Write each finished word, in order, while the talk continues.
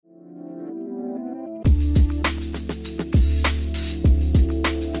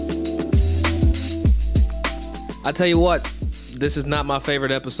I tell you what, this is not my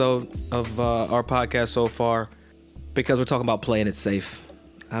favorite episode of our podcast so far because we're talking about playing it safe.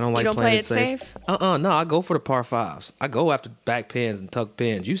 I don't like playing it safe. No, I go for the par fives. I go after back pins and tuck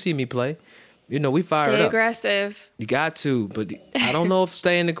pins. You see me play. You know, we fire it up. Stay aggressive. You got to, but I don't know if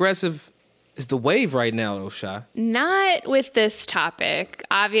staying aggressive is the wave right now, though, Shy. Not with this topic.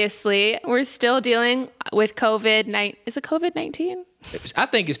 Obviously, we're still dealing with COVID-19. Is it COVID-19? I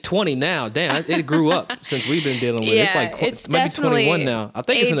think it's 20 now. Damn, it grew up since we've been dealing with it. It's like it's maybe 21 now. I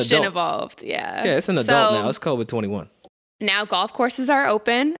think it's an adult. And evolved, yeah. Yeah, it's an adult now. It's COVID 21. Now golf courses are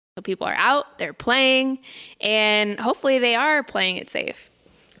open. So people are out, they're playing, and hopefully they are playing it safe.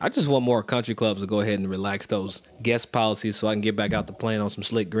 I just want more country clubs to go ahead and relax those guest policies so I can get back out to playing on some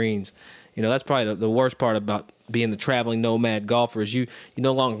slick greens. You know, that's probably the worst part about being the traveling nomad golfer is you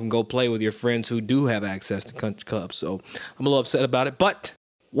no longer can go play with your friends who do have access to country clubs. So I'm a little upset about it. But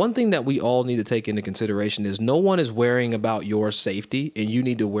one thing that we all need to take into consideration is no one is worrying about your safety, and you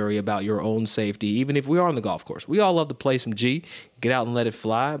need to worry about your own safety, even if we are on the golf course. We all love to play some G, get out and let it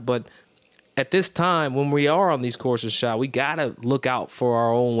fly. But at this time, when we are on these courses, Shy, we got to look out for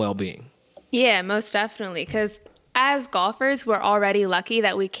our own well-being. Yeah, most definitely. Because as golfers, we're already lucky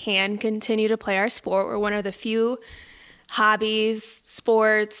that we can continue to play our sport. We're one of the few hobbies,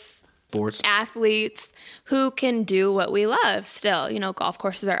 sports, athletes who can do what we love still. You know, golf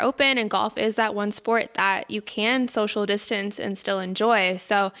courses are open, and golf is that one sport that you can social distance and still enjoy.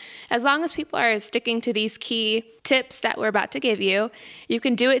 So as long as people are sticking to these key tips that we're about to give you, you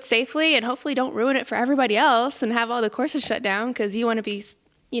can do it safely and hopefully don't ruin it for everybody else and have all the courses shut down because you want to be,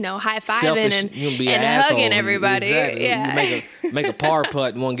 you know, high-fiving and hugging everybody. Exactly. Yeah. You make a par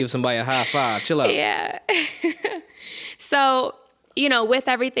putt and want to give somebody a high five. Chill out. Yeah. So, you know, with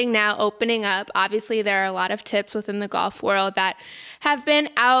everything now opening up, obviously there are a lot of tips within the golf world that have been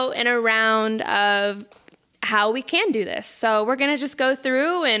out and around of how we can do this. So we're going to just go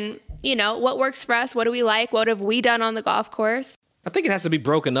through and, you know, what works for us, what do we like, what have we done on the golf course? I think it has to be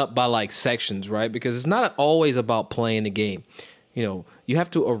broken up by like sections, right? Because it's not always about playing the game. You know, you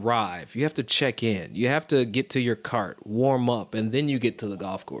have to arrive, you have to check in, you have to get to your cart, warm up, and then you get to the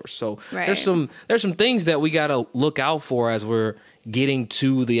golf course. So there's some things that we got to look out for as we're getting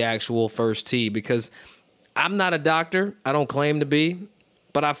to the actual first tee, because I'm not a doctor, I don't claim to be,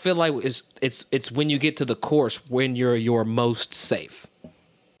 but I feel like it's when you get to the course when you're your most safe.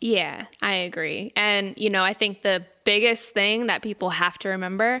 Yeah, I agree. And, you know, I think the biggest thing that people have to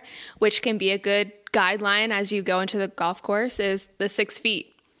remember, which can be a good guideline as you go into the golf course, is the 6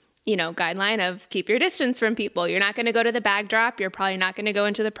 feet, you know, guideline of keep your distance from people. You're not going to go to the bag drop. You're probably not going to go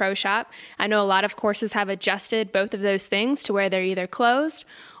into the pro shop. I know a lot of courses have adjusted both of those things to where they're either closed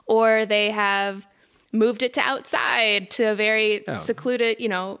or they have moved it to outside to a very secluded, you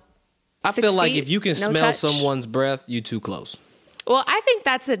know, I feel like if you can smell someone's breath, you too close. Well, I think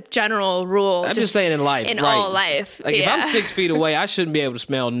that's a general rule. I'm just saying in life. In all life. Like if I'm 6 feet away, I shouldn't be able to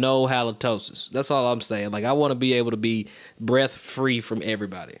smell no halitosis. That's all I'm saying. Like I want to be able to be breath free from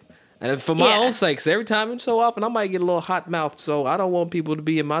everybody. And for my own sake, 'cause every time and so often I might get a little hot mouth, so I don't want people to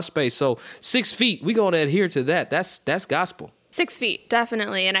be in my space. So 6 feet, we're going to adhere to that. That's gospel. 6 feet,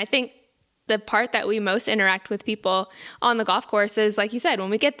 definitely. And I think the part that we most interact with people on the golf course is, like you said, when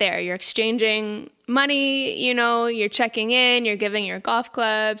we get there, you're exchanging money, you know, you're checking in, you're giving your golf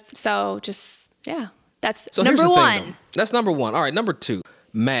clubs. So just, that's number one. That's number one. All right, number two,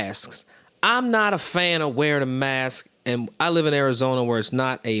 masks. I'm not a fan of wearing a mask, and I live in Arizona where it's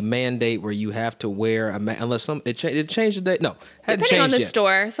not a mandate where you have to wear a mask unless it changed the day. No, depending on the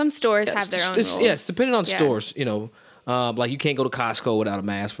store. Some stores have their own rules. Yes, depending on stores, you know. Like you can't go to Costco without a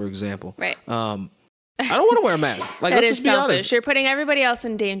mask, for example. Right. I don't want to wear a mask. Like, let's just be honest. You're putting everybody else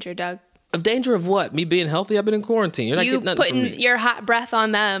in danger, Doug. Of danger of what? Me being healthy? I've been in quarantine. You're not getting nothing from me. Putting your hot breath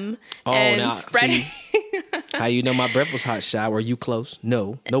on them and spreading. How you know my breath was hot, Shy? Were you close?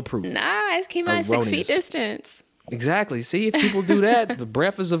 No proof. Nah, it came out 6 feet distance. Exactly. See, if people do that, the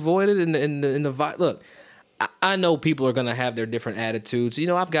breath is avoided in the look. I know people are going to have their different attitudes. You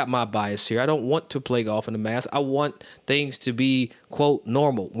know, I've got my bias here. I don't want to play golf in a mask. I want things to be, quote,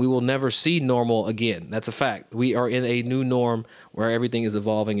 normal. We will never see normal again. That's a fact. We are in a new norm where everything is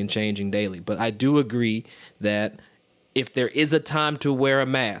evolving and changing daily. But I do agree that if there is a time to wear a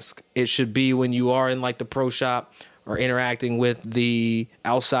mask, it should be when you are in like the pro shop or interacting with the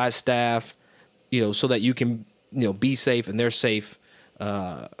outside staff, you know, so that you can, you know, be safe and they're safe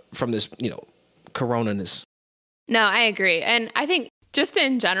from this, you know, coronaness. No, I agree. And I think Just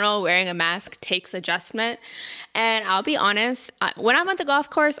in general, wearing a mask takes adjustment. And I'll be honest, when I'm at the golf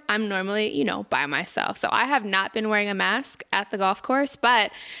course, I'm normally, by myself. So I have not been wearing a mask at the golf course,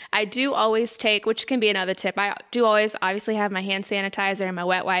 but I do always take, which can be another tip, I do always obviously have my hand sanitizer and my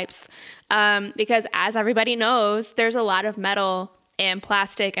wet wipes because as everybody knows, there's a lot of metal and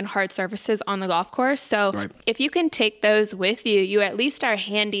plastic and hard surfaces on the golf course. So if you can take those with you, you at least are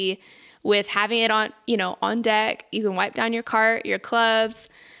handy with having it on, on deck. You can wipe down your cart, your clubs,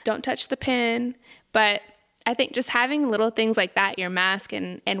 don't touch the pin. But I think just having little things like that, your mask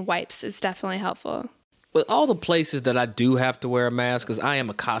and wipes is definitely helpful. With all the places that I do have to wear a mask, because I am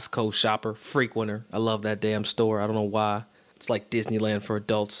a Costco shopper, frequenter. I love that damn store. I don't know why. It's like Disneyland for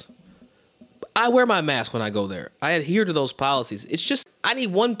adults. I wear my mask when I go there. I adhere to those policies. It's just, I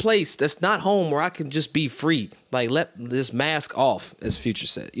need one place that's not home where I can just be free. Like, let this mask off, as Future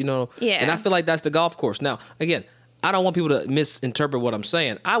said, Yeah. And I feel like that's the golf course. Now, again, I don't want people to misinterpret what I'm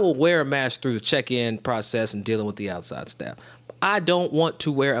saying. I will wear a mask through the check-in process and dealing with the outside staff. I don't want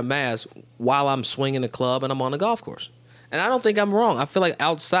to wear a mask while I'm swinging the club and I'm on the golf course. And I don't think I'm wrong. I feel like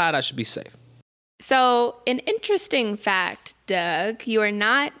outside I should be safe. So, an interesting fact, Doug, you are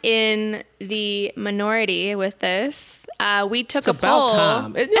not in the minority with this. We took a poll. It's about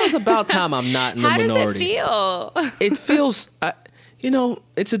time. It's about time I'm not in the minority. How does it feel? It feels,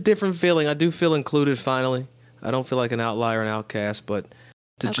 it's a different feeling. I do feel included finally. I don't feel like an outlier, an outcast, but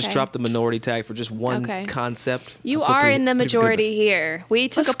to just drop the minority tag for just one concept. You are in the majority here. We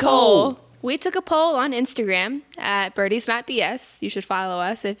took a poll. We took a poll on Instagram at Birdies Not BS. You should follow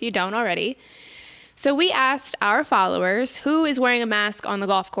us if you don't already. So we asked our followers who is wearing a mask on the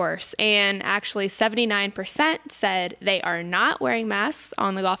golf course, and actually 79% said they are not wearing masks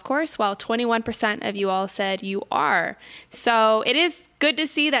on the golf course, while 21% of you all said you are. So it is good to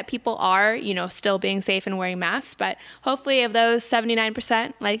see that people are, still being safe and wearing masks, but hopefully of those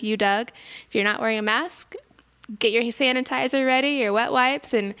 79%, like you, Doug, if you're not wearing a mask, get your sanitizer ready, your wet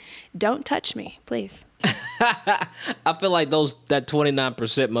wipes, and don't touch me, please. I feel like that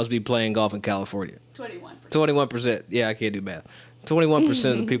 29% must be playing golf in California. 21%. Yeah, I can't do math. 21%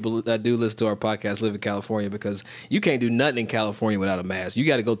 of the people that do listen to our podcast live in California, because you can't do nothing in California without a mask. You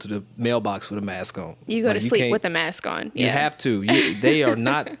got to go to the mailbox with a mask on. You go to sleep with a mask on. You have to. They are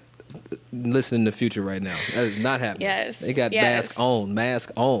not listening to Future right now. That is not happening. Yes. They got mask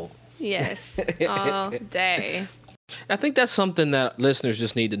on. Yes, all day. I think that's something that listeners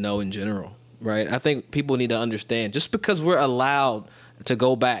just need to know in general, right? I think people need to understand, just because we're allowed to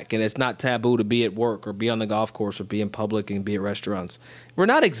go back and it's not taboo to be at work or be on the golf course or be in public and be at restaurants, we're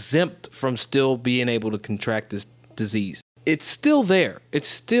not exempt from still being able to contract this disease. It's still there. It's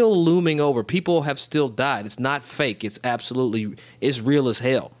still looming over. People have still died. It's not fake. It's real as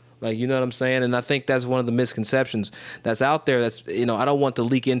hell. Like, you know what I'm saying? And I think that's one of the misconceptions that's out there. That's, I don't want to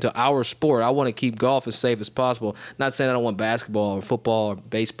leak into our sport. I want to keep golf as safe as possible. Not saying I don't want basketball or football or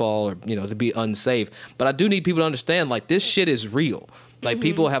baseball or, to be unsafe. But I do need people to understand, like, this shit is real. Like,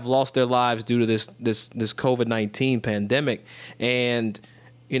 people have lost their lives due to this COVID-19 pandemic. And,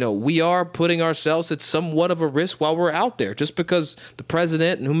 we are putting ourselves at somewhat of a risk while we're out there. Just because the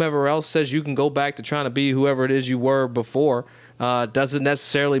president and whomever else says you can go back to trying to be whoever it is you were before doesn't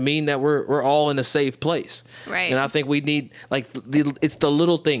necessarily mean that we're all in a safe place. Right. And I think we need, it's the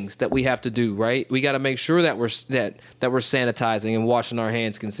little things that we have to do, right? We got to make sure that we're sanitizing and washing our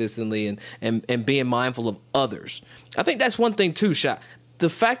hands consistently and being mindful of others. I think that's one thing too, Sha. The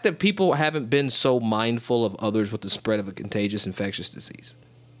fact that people haven't been so mindful of others with the spread of a contagious infectious disease.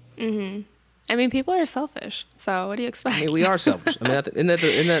 Mm-hmm. I mean, people are selfish. So what do you expect? I mean, we are selfish. I mean, isn't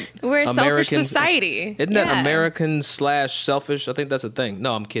that we're a selfish society. Isn't that American/selfish? I think that's a thing.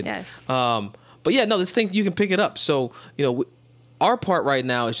 No, I'm kidding. Yes. But yeah, no, this thing, you can pick it up. So, our part right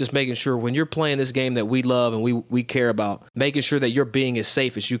now is just making sure when you're playing this game that we love and we care about, making sure that you're being as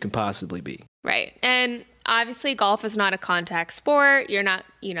safe as you can possibly be. Right. And obviously golf is not a contact sport. You're not,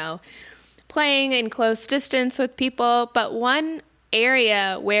 playing in close distance with people. But one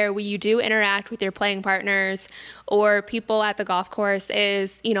area where you do interact with your playing partners or people at the golf course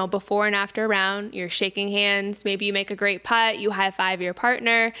is, before and after a round, you're shaking hands. Maybe you make a great putt. You high five your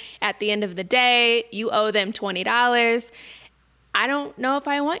partner. At the end of the day, you owe them $20. I don't know if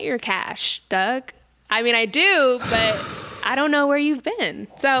I want your cash, Doug. I mean, I do, but I don't know where you've been.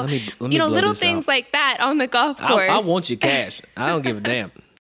 So, let me little things out. like that on the golf course. I want your cash. I don't give a damn.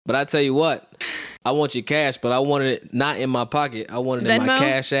 But I tell you what, I want your cash, but I wanted it not in my pocket. I wanted it in my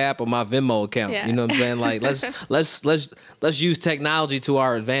Cash App or my Venmo account. Yeah. You know what I'm saying? Like let's use technology to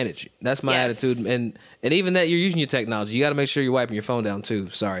our advantage. That's my attitude. And even that you're using your technology, you got to make sure you're wiping your phone down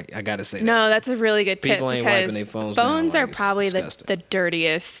too. Sorry, I got to say that. No, that's a really good tip. People ain't wiping their phones down. Phones are probably the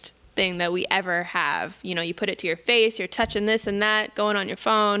dirtiest thing that we ever have. You know, you put it to your face, you're touching this and that, going on your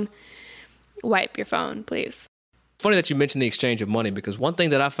phone. Wipe your phone, please. Funny that you mentioned the exchange of money, because one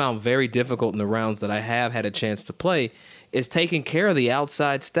thing that I found very difficult in the rounds that I have had a chance to play is taking care of the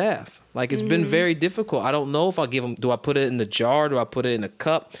outside staff. Like, it's been very difficult. I don't know if I give them, do I put it in the jar? Do I put it in a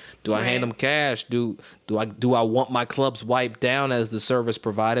cup? Do I hand them cash? Do I want my clubs wiped down as the service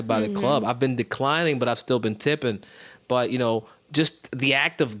provided by the club? I've been declining, but I've still been tipping. But, you know, just the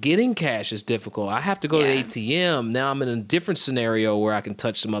act of getting cash is difficult. I have to go to the ATM. Now I'm in a different scenario where I can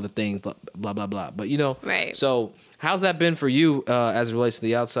touch some other things, blah, blah, blah. But, you know, so how's that been for you as it relates to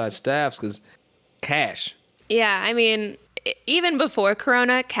the outside staffs? Because cash. Yeah, I mean, even before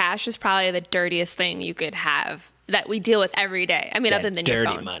Corona, cash is probably the dirtiest thing you could have that we deal with every day. I mean, other than your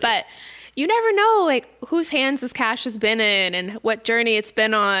phone. Money. But you never know, like, whose hands this cash has been in and what journey it's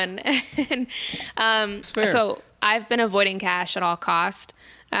been on. And so I've been avoiding cash at all cost.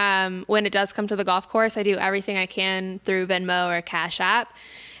 When it does come to the golf course, I do everything I can through Venmo or Cash App.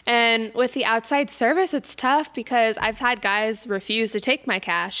 And with the outside service, it's tough because I've had guys refuse to take my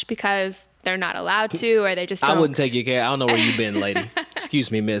cash because they're not allowed to, or they just don't. I wouldn't take your cash. I don't know where you've been, lady.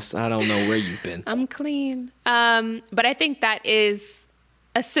 Excuse me, miss. I don't know where you've been. I'm clean. But I think that is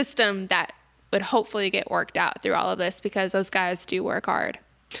a system that would hopefully get worked out through all of this because those guys do work hard.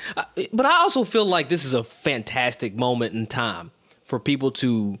 But I also feel like this is a fantastic moment in time for people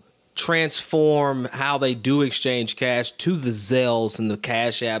to transform how they do exchange cash to the Zelles and the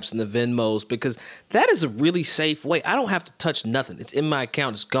Cash Apps and the Venmos, because that is a really safe way. I don't have to touch nothing. It's in my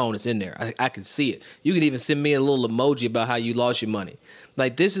account. It's gone. It's in there. I can see it. You can even send me a little emoji about how you lost your money.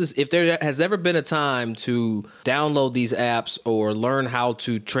 Like, this is, if there has ever been a time to download these apps or learn how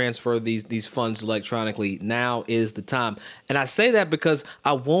to transfer these funds electronically, now is the time. And I say that because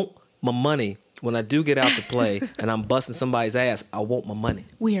I want my money. When I do get out to play and I'm busting somebody's ass, I want my money.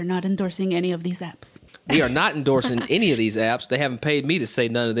 We are not endorsing any of these apps. We are not endorsing any of these apps. They haven't paid me to say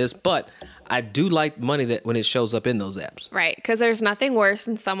none of this, but I do like money that when it shows up in those apps. Right, because there's nothing worse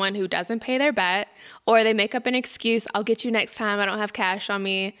than someone who doesn't pay their bet, or they make up an excuse, I'll get you next time, I don't have cash on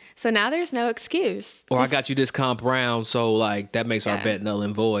me. So now there's no excuse. Or I got you this comp round, so like that makes our bet null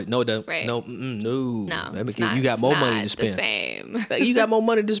and void. No, it doesn't. Right. No. You got more money to spend. The same. You got more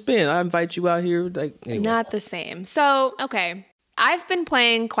money to spend. I invite you out here. Like, anyway. Not the same. So, okay. I've been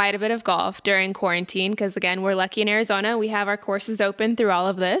playing quite a bit of golf during quarantine because, again, we're lucky in Arizona. We have our courses open through all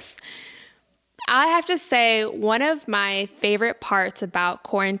of this. I have to say, one of my favorite parts about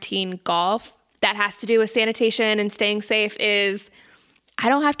quarantine golf that has to do with sanitation and staying safe is I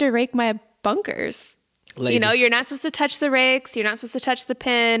don't have to rake my bunkers. Lazy. You know, you're not supposed to touch the rakes. You're not supposed to touch the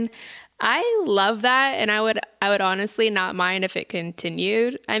pin. I love that, and I would honestly not mind if it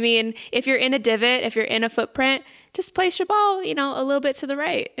continued. I mean, if you're in a divot, if you're in a footprint, just place your ball, you know, a little bit to the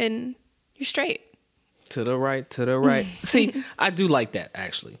right, and you're straight. To the right. See, I do like that,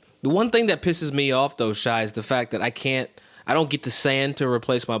 actually. The one thing that pisses me off, though, Shy, is the fact that I don't get the sand to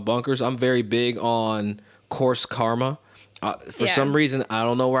replace my bunkers. I'm very big on course karma. For some reason, I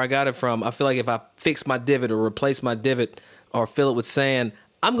don't know where I got it from. I feel like if I fix my divot or replace my divot or fill it with sand,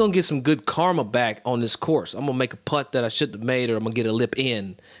 I'm going to get some good karma back on this course. I'm going to make a putt that I shouldn't have made, or I'm going to get a lip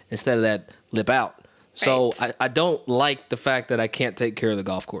in instead of that lip out. So right. I don't like the fact that I can't take care of the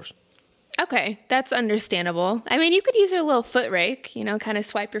golf course. Okay, that's understandable. I mean, you could use your little foot rake, you know, kind of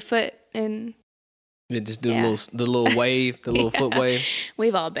swipe your foot and... Yeah, just do the little wave, the little foot wave.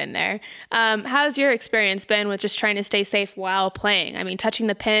 We've all been there. How's your experience been with just trying to stay safe while playing? I mean, touching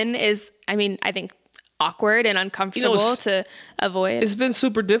the pin is, I think, awkward and uncomfortable to avoid. It's been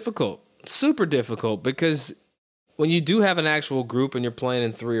super difficult because when you do have an actual group and you're playing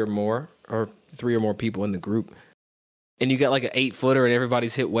in three or more people in the group, and you got like an 8-footer and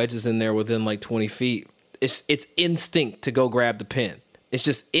everybody's hit wedges in there within like 20 feet, it's instinct to go grab the pin. It's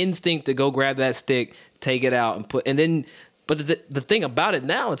just instinct to go grab that stick, take it out, but the thing about it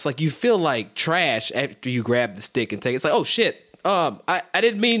now, it's like you feel like trash after you grab the stick and take it. It's like, oh shit. I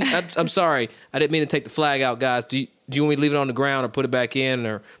didn't mean, I'm sorry. I didn't mean to take the flag out, guys. Do you want me to leave it on the ground or put it back in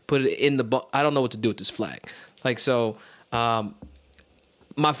or put it in I don't know what to do with this flag. Like, so,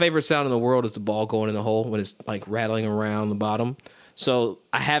 my favorite sound in the world is the ball going in the hole when it's like rattling around the bottom. So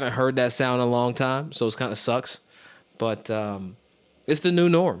I haven't heard that sound in a long time. So it kind of sucks, but, it's the new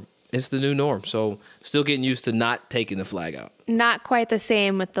norm. it's the new norm. So still getting used to not taking the flag out. Not quite the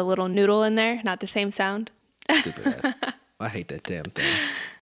same with the little noodle in there. Not the same sound. Stupid ass. I hate that damn thing.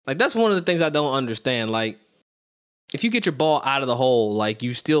 Like, that's one of the things I don't understand. Like, if you get your ball out of the hole, like,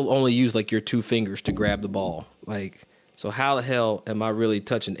 you still only use like your 2 fingers to grab the ball. Like, so how the hell am I really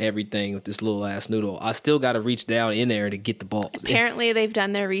touching everything with this little ass noodle? I still got to reach down in there to get the ball. Apparently, they've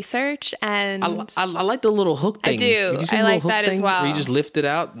done their research, and I like the little hook thing. I do. I like that as well. Where you just lift it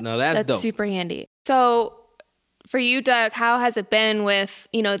out. No, that's dope. Super handy. So, for you, Doug, how has it been with,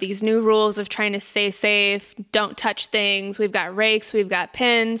 these new rules of trying to stay safe, don't touch things? We've got rakes, we've got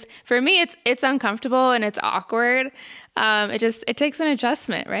pins. For me, it's uncomfortable and it's awkward. It takes an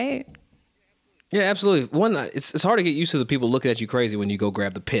adjustment, right? Yeah, absolutely. One, it's hard to get used to the people looking at you crazy when you go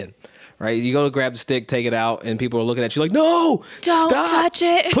grab the pin, right? You go to grab the stick, take it out, and people are looking at you like, no, don't stop, touch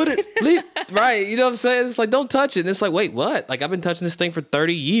it. Put it, leave, right? You know what I'm saying? It's like, don't touch it. And it's like, wait, what? Like, I've been touching this thing for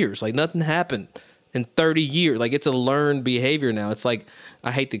 30 years. Like, nothing happened in 30 years. Like, it's a learned behavior now. It's like,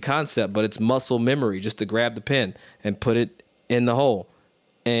 I hate the concept, but it's muscle memory just to grab the pin and put it in the hole.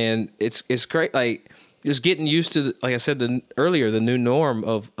 And it's great. Like, just getting used to, like I said earlier, the new norm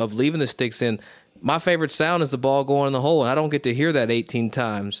of leaving the sticks in. My favorite sound is the ball going in the hole, and I don't get to hear that 18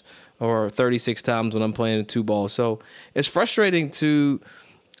 times or 36 times when I'm playing a 2-ball. So it's frustrating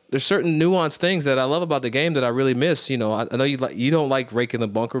there's certain nuanced things that I love about the game that I really miss. I know you don't like raking the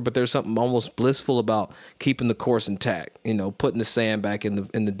bunker, but there's something almost blissful about keeping the course intact, putting the sand back in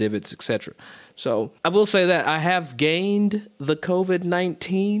the divots, etc. So I will say that I have gained the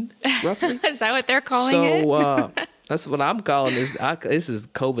COVID-19, roughly. Is that what they're calling it? So that's what I'm calling this. This is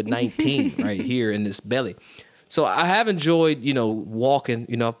COVID-19 right here in this belly. So I have enjoyed,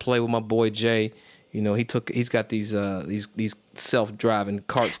 walking. I play with my boy Jay. He's got these self-driving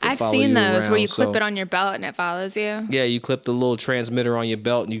carts that follow you around. I've seen those where you clip it on your belt and it follows you. Yeah, you clip the little transmitter on your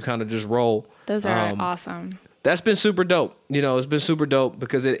belt and you kind of just roll. Those are awesome. That's been super dope. It's been super dope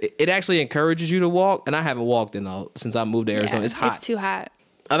because it actually encourages you to walk. And I haven't walked since I moved to Arizona. Yeah, it's hot. It's too hot.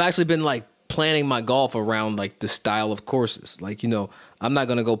 I've actually been like planning my golf around like the style of courses. Like, I'm not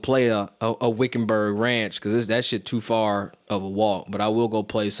gonna go play a Wickenburg Ranch because that shit too far of a walk. But I will go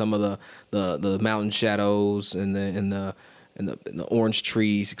play some of the mountain shadows and the orange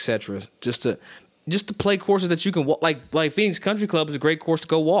trees, etc. Just to play courses that you can walk. Like Phoenix Country Club is a great course to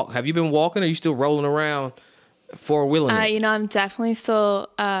go walk. Have you been walking? Or are you still rolling around? Four-wheeling it? I'm definitely still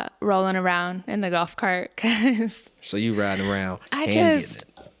rolling around in the golf cart. So you riding around?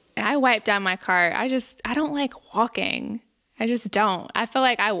 I wipe down my cart. I don't like walking. I just don't. I feel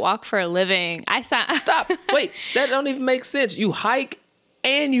like I walk for a living. Stop. Wait, that don't even make sense. You hike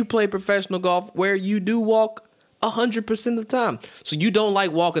and you play professional golf where you do walk 100% of the time. So you don't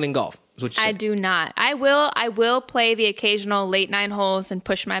like walking in golf, is what you say. I do not. I will play the occasional late 9 holes and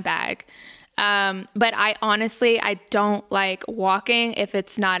push my bag. But I don't like walking if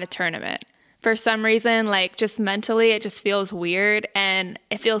it's not a tournament. For some reason, like just mentally, it just feels weird and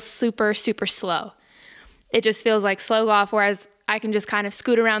it feels super, super slow. It just feels like slow golf, whereas I can just kind of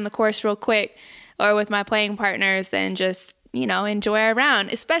scoot around the course real quick or with my playing partners and just, enjoy our round,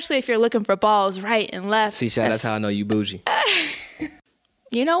 especially if you're looking for balls right and left. See, Shad, that's how I know you bougie.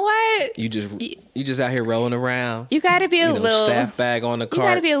 You know what? You just out here rolling around. You got to be a little staff bag on the cart. You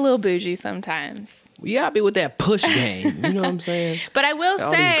got to be a little bougie sometimes. You gotta be with that push game. You know what I'm saying? But I will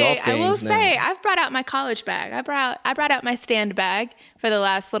say, I've brought out my college bag. I brought out my stand bag for the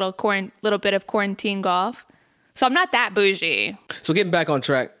last little bit of quarantine golf. So I'm not that bougie. So getting back on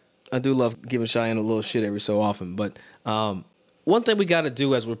track, I do love giving Cheyenne a little shit every so often. But one thing we got to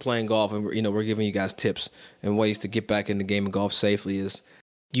do as we're playing golf, and we're giving you guys tips and ways to get back in the game of golf safely, is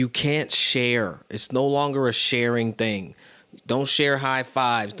you can't share. It's no longer a sharing thing. Don't share high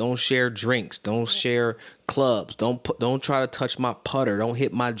fives. Don't share drinks. Don't share clubs. Don't try to touch my putter. Don't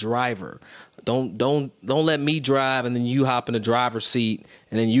hit my driver. Don't let me drive and then you hop in the driver's seat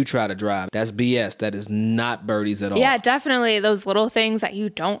and then you try to drive. That's BS. That is not birdies at all. Yeah, definitely those little things that you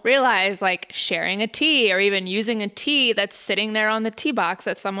don't realize, like sharing a tee or even using a tee that's sitting there on the tee box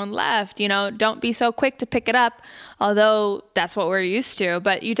that someone left. Don't be so quick to pick it up, although that's what we're used to.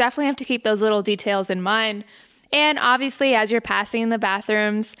 But you definitely have to keep those little details in mind. And obviously, as you're passing the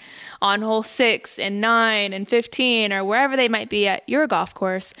bathrooms on hole 6 and 9 and 15 or wherever they might be at your golf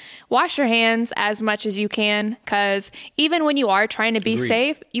course, wash your hands as much as you can, because even when you are trying to be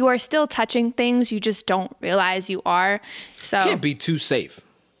safe, you are still touching things you just don't realize you are. So you can't be too safe.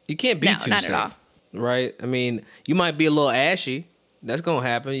 You can't be too safe. At all. Right? I mean, you might be a little ashy. That's going to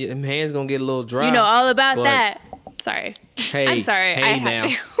happen. Your hands going to get a little dry. You know all about that. Sorry. Hey, I'm sorry. Hey, I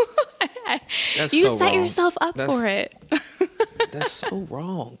have to. That's you so set wrong. yourself up for it. That's so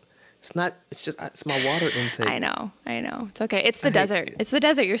wrong. It's not. It's my water intake. I know. It's okay. It's the desert. It's the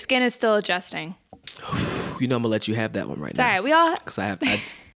desert. Your skin is still adjusting. You know I'm gonna let you have that one right it's now. All right. We all. Because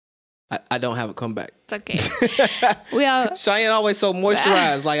I don't have it come back. It's okay. We all. Cheyenne always so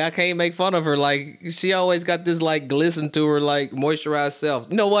moisturized. Like, I can't make fun of her. Like, she always got this like glisten to her, like moisturized self.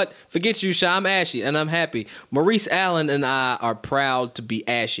 You know what? Forget you, Shy. I'm ashy and I'm happy. Maurice Allen and I are proud to be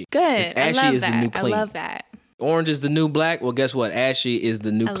ashy. Good. Ashy I love is that. the new clean. I love that. Orange is the new black. Well, guess what? Ashy is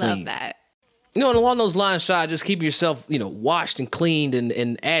the new clean. I love that. You know, and along those lines, Shy, just keep yourself, washed and cleaned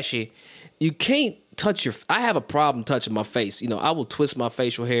and ashy. You can't touch I have a problem touching my face. I will twist my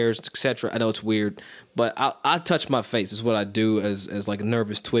facial hairs, etc. I know it's weird, but I touch my face. Is what I do as like a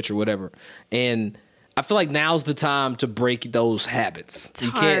nervous twitch or whatever. And I feel like now's the time to break those habits. It's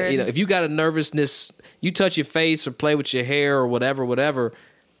you hard. Can't, if you got a nervousness, you touch your face or play with your hair or whatever.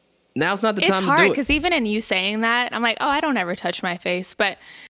 Now's not the time to do it. It's hard because even in you saying that, I'm like, oh, I don't ever touch my face. But,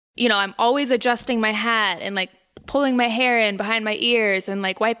 I'm always adjusting my hat and like pulling my hair in behind my ears and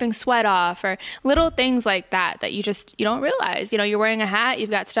like wiping sweat off or little things like that you don't realize. You're wearing a hat,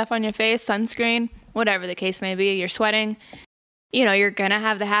 you've got stuff on your face, sunscreen, whatever the case may be, you're sweating. You're going to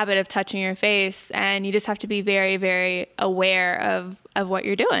have the habit of touching your face, and you just have to be very, very aware of what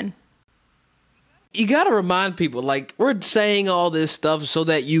you're doing. You got to remind people, like, we're saying all this stuff so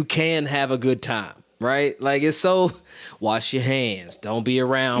that you can have a good time, right? Like, it's so, wash your hands, don't be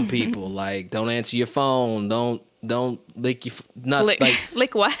around people, like, don't answer your phone, don't lick your, nothing.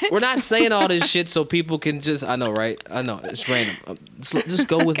 Lick what? We're not saying all this shit so people can just, I know, right? I know, it's random. Just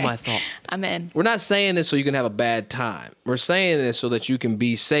go with my thought. I'm in. We're not saying this so you can have a bad time. We're saying this so that you can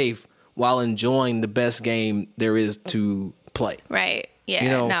be safe while enjoying the best game there is to play. Right.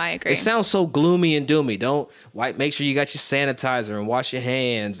 Yeah, no, I agree. It sounds so gloomy and doomy. Don't make sure you got your sanitizer and wash your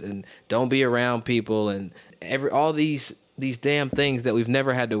hands and don't be around people and all these damn things that we've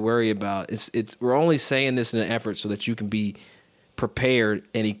never had to worry about. We're only saying this in an effort so that you can be prepared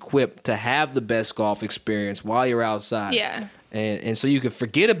and equipped to have the best golf experience while you're outside. Yeah. And so you can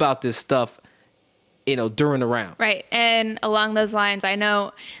forget about this stuff during the round. Right. And along those lines, I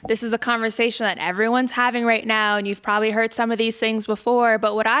know this is a conversation that everyone's having right now, and you've probably heard some of these things before,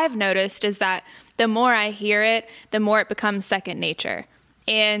 but what I've noticed is that the more I hear it, the more it becomes second nature.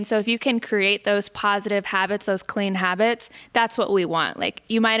 And so if you can create those positive habits, those clean habits, that's what we want. Like,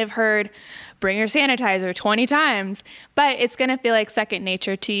 you might have heard, bring your sanitizer 20 times, but it's going to feel like second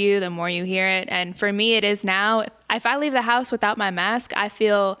nature to you the more you hear it. And for me, it is now. If I leave the house without my mask, I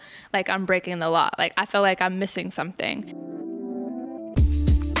feel like I'm breaking the law. Like, I feel like I'm missing something.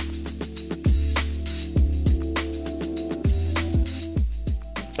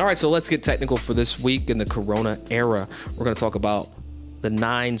 All right, so let's get technical for this week in the Corona era. We're going to talk about the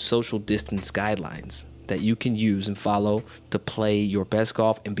 9 social distance guidelines that you can use and follow to play your best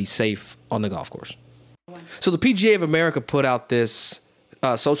golf and be safe on the golf course. So the PGA of America put out this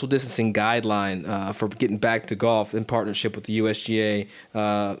social distancing guideline for getting back to golf in partnership with the USGA,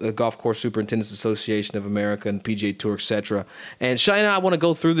 the Golf Course Superintendents Association of America, and PGA Tour, etc. And Cheyenne and I want to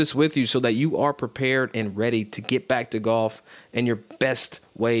go through this with you so that you are prepared and ready to get back to golf in your best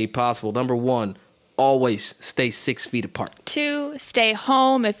way possible. Number 1, always stay 6 feet apart. 2, stay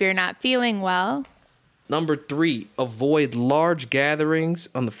home if you're not feeling well. Number 3, avoid large gatherings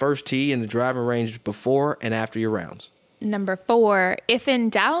on the first tee in the driving range before and after your rounds. Number 4, if in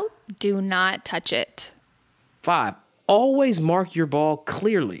doubt, do not touch it. 5, always mark your ball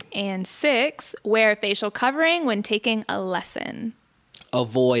clearly. And 6, wear a facial covering when taking a lesson.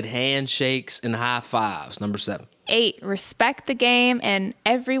 Avoid handshakes and high fives. Number 7. 8, respect the game and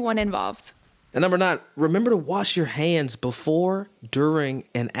everyone involved. And number 9, remember to wash your hands before, during,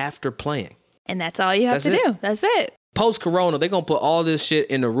 and after playing. And that's all you have to do. That's it. Post-corona, they're going to put all this shit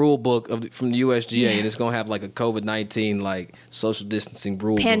in the rule book from the USGA, and it's going to have like a COVID-19 like social distancing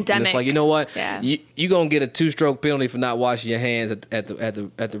rule Pandemic. book. And it's like, you know what? Yeah. You're going to get a 2-stroke penalty for not washing your hands at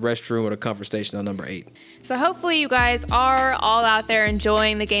the restroom or the comfort station on number 8. So hopefully you guys are all out there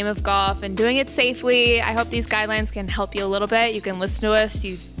enjoying the game of golf and doing it safely. I hope these guidelines can help you a little bit. You can listen to us.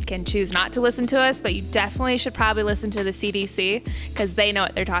 You can choose not to listen to us, but you definitely should probably listen to the CDC because they know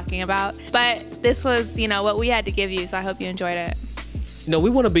what they're talking about. But this was, what we had to give you, so I hope you enjoyed it. We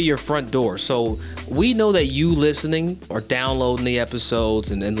want to be your front door. So we know that you listening or downloading the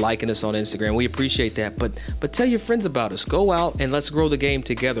episodes and liking us on Instagram. We appreciate that. But tell your friends about us. Go out and let's grow the game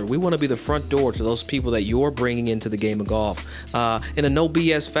together. We want to be the front door to those people that you're bringing into the game of golf in a no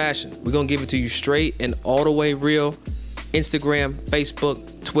BS fashion. We're going to give it to you straight and all the way real. Instagram,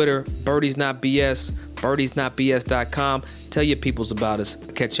 Facebook, Twitter, Birdies Not BS, birdiesnotbs.com. Tell your peoples about us.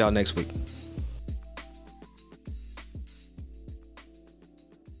 Catch y'all next week.